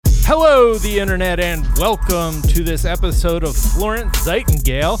Hello, the internet, and welcome to this episode of Florence,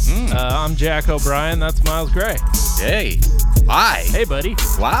 Zeitingale. I'm Jack O'Brien. That's Miles Gray. Hey. Hi. Hey, buddy.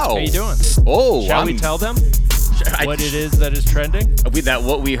 Wow. How you doing? Oh, Shall we tell them what it is that is trending?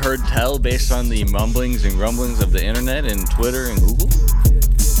 What we heard tell based on the mumblings and grumblings of the internet and Twitter and Google?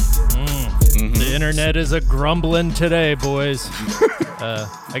 The internet is a grumbling today, boys.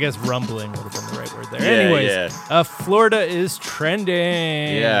 I guess rumbling would have been the right word there. Anyways, Florida is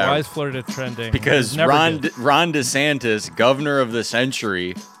trending. Yeah. Why is Florida trending? Because Ron DeSantis, governor of the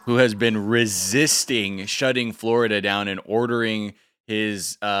century, who has been resisting shutting Florida down and ordering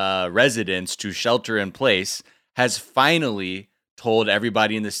his residents to shelter in place, has finally told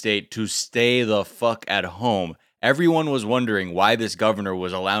everybody in the state to stay the fuck at home. Everyone was wondering why this governor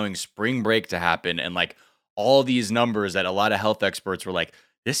was allowing spring break to happen, and like all these numbers that a lot of health experts were like,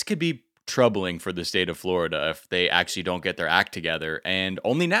 this could be troubling for the state of Florida if they actually don't get their act together. And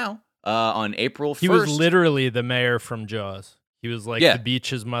only now, on April 1st. He was literally the mayor from Jaws. He was like, the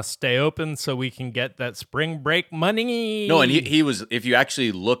beaches must stay open so we can get that spring break money. No, and he was, if you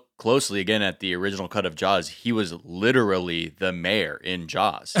actually look closely again at the original cut of Jaws, he was literally the mayor in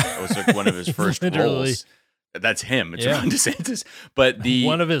Jaws. That was like one of his first roles. That's him. It's Ron DeSantis. But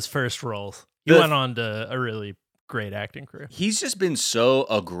one of his first roles. He went on to a really great acting career. He's just been so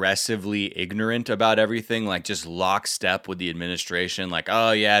aggressively ignorant about everything, like just lockstep with the administration. Like,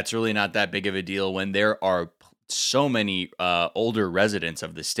 oh yeah, it's really not that big of a deal, when there are so many older residents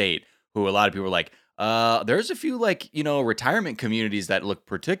of the state who a lot of people are like, there's a few retirement communities that look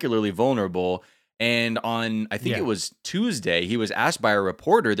particularly vulnerable. And on, I think it was Tuesday, he was asked by a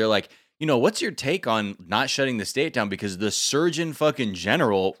reporter, they're like, what's your take on not shutting the state down? Because the Surgeon fucking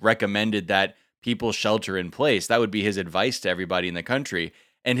General recommended that people shelter in place. That would be his advice to everybody in the country.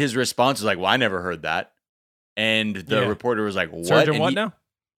 And his response was like, well, I never heard that. And the reporter was like, what? Surgeon what now?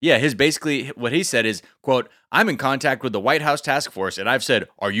 Yeah, what he said is, quote, I'm in contact with the White House task force, and I've said,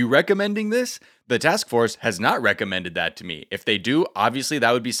 are you recommending this? The task force has not recommended that to me. If they do, obviously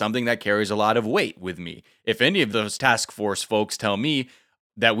that would be something that carries a lot of weight with me. If any of those task force folks tell me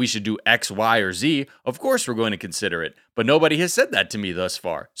that we should do X, Y, or Z, of course we're going to consider it. But nobody has said that to me thus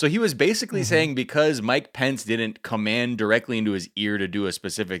far. So he was basically saying because Mike Pence didn't command directly into his ear to do a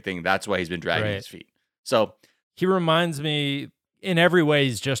specific thing, that's why he's been dragging his feet. So he reminds me, in every way,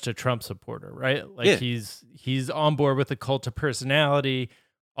 he's just a Trump supporter, right? Like he's on board with the cult of personality.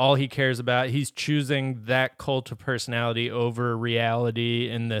 All he cares about, he's choosing that cult of personality over reality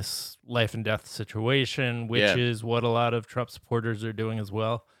in this life and death situation, which is what a lot of Trump supporters are doing as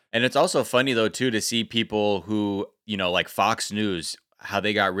well. And it's also funny, though, too, to see people who, like Fox News, how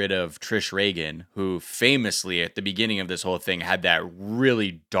they got rid of Trish Reagan, who famously at the beginning of this whole thing had that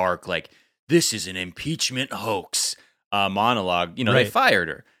really dark, like, this is an impeachment hoax monologue. They fired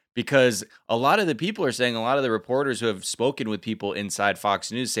her. Because a lot of the people are saying, a lot of the reporters who have spoken with people inside Fox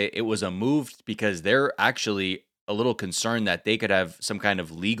News say it was a move because they're actually a little concerned that they could have some kind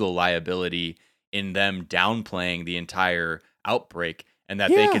of legal liability in them downplaying the entire outbreak, and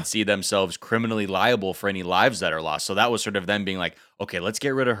that they could see themselves criminally liable for any lives that are lost. So that was sort of them being like, okay, let's get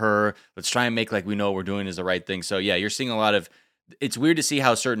rid of her. Let's try and make like we know what we're doing is the right thing. So yeah, you're seeing a lot of, it's weird to see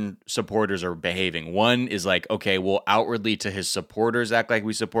how certain supporters are behaving. One is like, okay, we'll outwardly to his supporters act like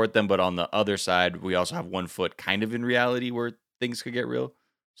we support them, but on the other side, we also have one foot kind of in reality where things could get real.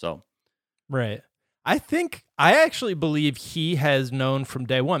 So, right. I actually believe he has known from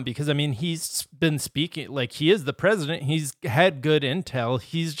day one, because I mean, he's been speaking like he is the president. He's had good intel.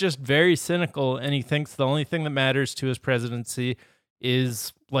 He's just very cynical, and he thinks the only thing that matters to his presidency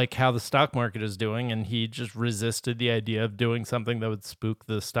is like how the stock market is doing, and he just resisted the idea of doing something that would spook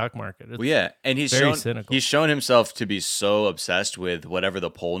the stock market. It's and he's cynical. He's shown himself to be so obsessed with whatever the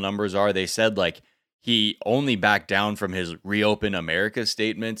poll numbers are. They said like he only backed down from his Reopen America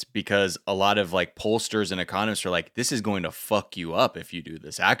statements because a lot of like pollsters and economists are like, this is going to fuck you up if you do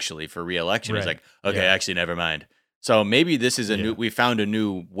this actually for re-election. He's like, okay, actually, never mind. So maybe this is we found a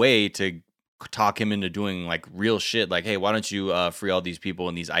new way to talk him into doing like real shit. Like, hey, why don't you free all these people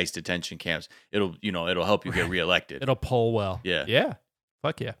in these ICE detention camps? It'll help you get reelected. It'll poll well. Yeah.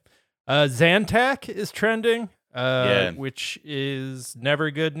 Fuck yeah. Zantac is trending, which is never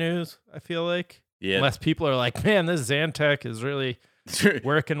good news, I feel like. Yeah. Unless people are like, man, this Zantac is really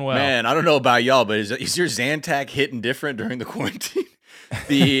working well. Man, I don't know about y'all, but is your Zantac hitting different during the quarantine?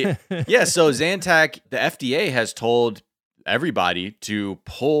 So Zantac, the FDA has told everybody to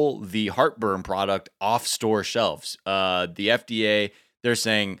pull the heartburn product off store shelves. The FDA, they're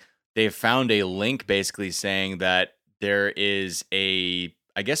saying they've found a link basically saying that there is a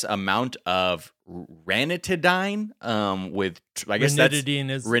I guess, amount of ranitidine. I guess that's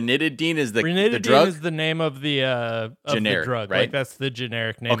ranitidine is the drug. Is the name of the generic drug, right? Like that's the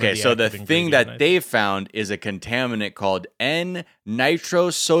generic name. Okay, of the so the active thing that ingredient, they found is a contaminant called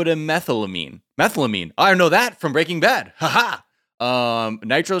N-nitrosodamethylamine. Methylamine. I know that from Breaking Bad. Haha.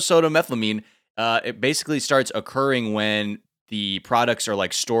 Nitrosodamethylamine. It basically starts occurring when the products are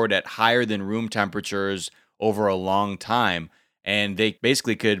like stored at higher than room temperatures over a long time, and they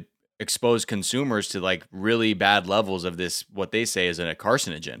basically could expose consumers to like really bad levels of this, what they say is a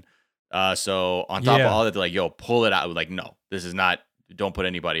carcinogen. So on top of all that, they're like, yo, pull it out. Like, no, this is not, don't put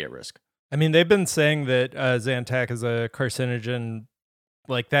anybody at risk. I mean, they've been saying that Zantac is a carcinogen,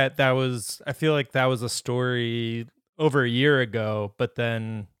 like that. That was, I feel like that was a story over a year ago, but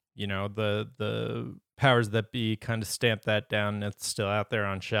then, you know, the powers that be kind of stamped that down, and it's still out there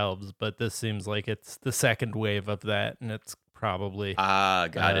on shelves. But this seems like it's the second wave of that, and it's probably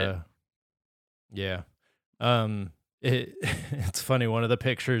got it. Yeah. It's funny. One of the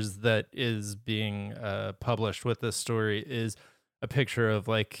pictures that is being published with this story is a picture of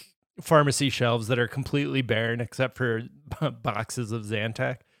like pharmacy shelves that are completely barren except for boxes of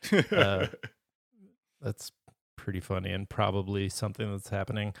Zantac. That's pretty funny, and probably something that's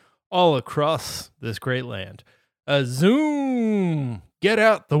happening all across this great land. Zoom, get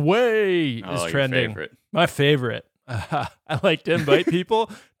out the way is trending. My favorite. I like to invite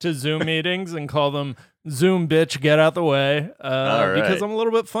people to Zoom meetings and call them Zoom bitch, get out the way, because I'm a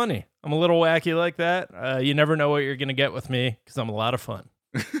little bit funny. I'm a little wacky like that. You never know what you're going to get with me because I'm a lot of fun.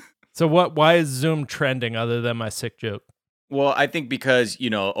 So why is Zoom trending other than my sick joke? Well, I think because, you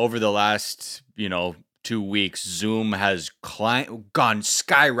know, over the last, 2 weeks, Zoom has gone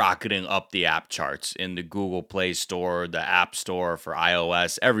skyrocketing up the app charts in the Google Play Store, the App Store for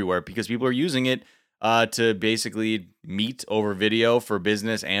iOS, everywhere, because people are using it to basically meet over video for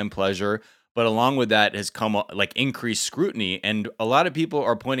business and pleasure. But along with that has come like increased scrutiny, and a lot of people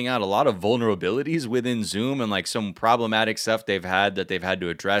are pointing out a lot of vulnerabilities within Zoom and like some problematic stuff they've had to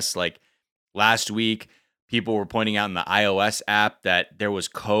address. Like last week, people were pointing out in the iOS app that there was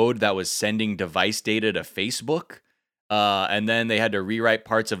code that was sending device data to Facebook. And then they had to rewrite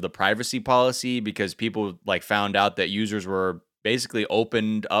parts of the privacy policy because people like found out that users were basically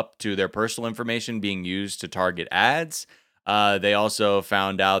opened up to their personal information being used to target ads. They also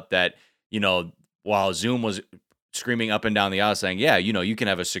found out that, while Zoom was screaming up and down the aisle saying, yeah, you can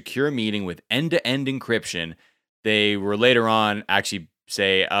have a secure meeting with end-to-end encryption, they were later on actually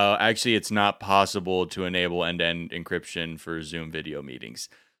say, actually, it's not possible to enable end-to-end encryption for Zoom video meetings.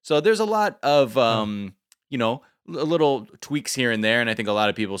 So there's a lot of, little tweaks here and there. And I think a lot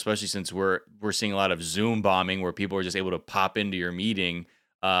of people, especially since we're seeing a lot of Zoom bombing where people are just able to pop into your meeting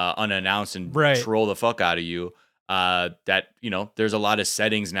unannounced and troll the fuck out of you, that, there's a lot of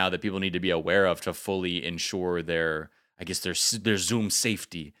settings now that people need to be aware of to fully ensure their Zoom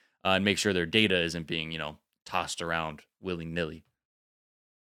safety and make sure their data isn't being, tossed around willy-nilly.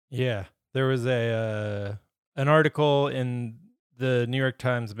 Yeah, there was an article in the New York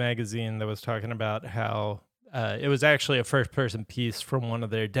Times Magazine that was talking about how it was actually a first-person piece from one of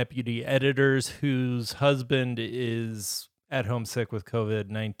their deputy editors whose husband is at home sick with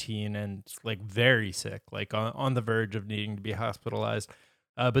COVID-19 and like very sick, like on the verge of needing to be hospitalized.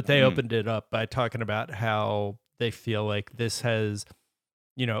 But they opened it up by talking about how they feel like this has,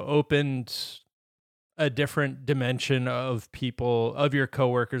 opened a different dimension of people, of your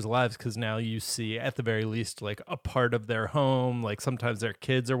coworkers' lives, because now you see at the very least like a part of their home, like sometimes their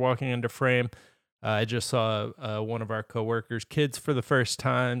kids are walking into frame. I just saw one of our coworkers' kids for the first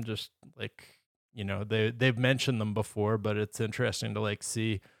time, just like, they've mentioned them before, but it's interesting to like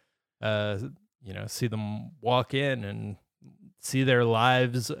see see them walk in and see their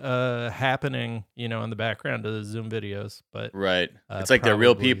lives happening, in the background of the Zoom videos. But it's like they're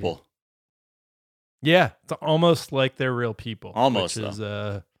real people. Yeah, it's almost like they're real people. Almost, which is,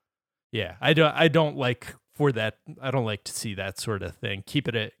 I don't like for that. I don't like to see that sort of thing. Keep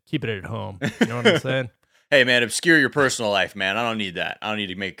it at home. You know what I'm saying? Hey, man, obscure your personal life, man. I don't need that. I don't need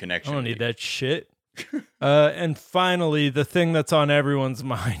to make a connection. I don't need that shit. And finally, the thing that's on everyone's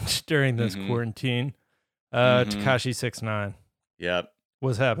mind during this quarantine, Tekashi69. Yep.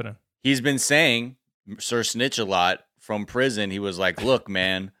 What's happening? He's been saying, Sir Snitch a lot from prison. He was like, look,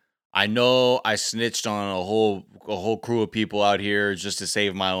 man, I know I snitched on a whole crew of people out here just to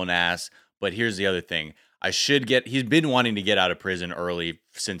save my own ass. But here's the other thing. He's been wanting to get out of prison early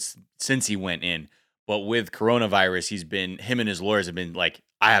since he went in. But with coronavirus, him and his lawyers have been like,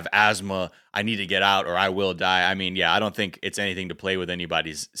 I have asthma. I need to get out or I will die. I mean, yeah, I don't think it's anything to play with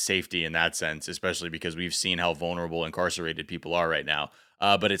anybody's safety in that sense, especially because we've seen how vulnerable incarcerated people are right now.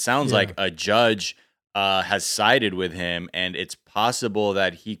 But it sounds like a judge has sided with him, and it's possible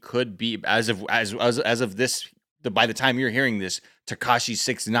that he could be, as of this, by the time you're hearing this,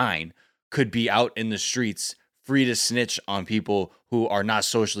 Tekashi69 could be out in the streets, free to snitch on people who are not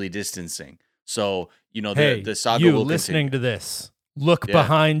socially distancing. So, the saga will listening continue. to this, look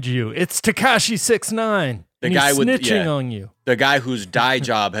behind you. It's Tekashi69. The and guy he's with snitching on you. The guy whose dye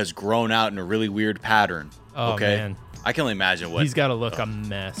job has grown out in a really weird pattern. Oh, okay? Man. I can only imagine what he's got to look a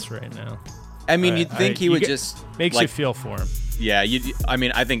mess right now. I mean, you'd think he would just makes you feel for him. Yeah,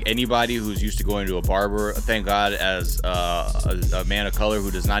 I think anybody who's used to going to a barber, thank God, as a man of color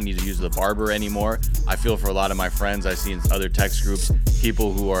who does not need to use the barber anymore. I feel for a lot of my friends. I see in other text groups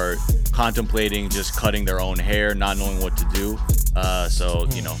people who are contemplating just cutting their own hair, not knowing what to do.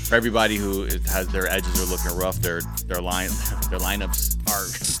 For everybody who has their edges are looking rough, their lineups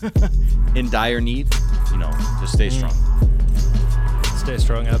are in dire need. Just stay strong. Stay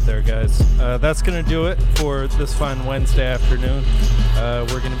strong out there, guys. That's going to do it for this fine Wednesday afternoon.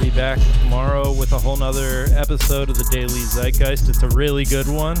 We're going to be back tomorrow with a whole nother episode of the Daily Zeitgeist. It's a really good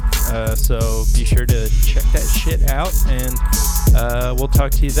one, so be sure to check that shit out, and we'll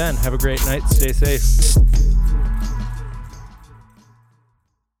talk to you then. Have a great night. Stay safe.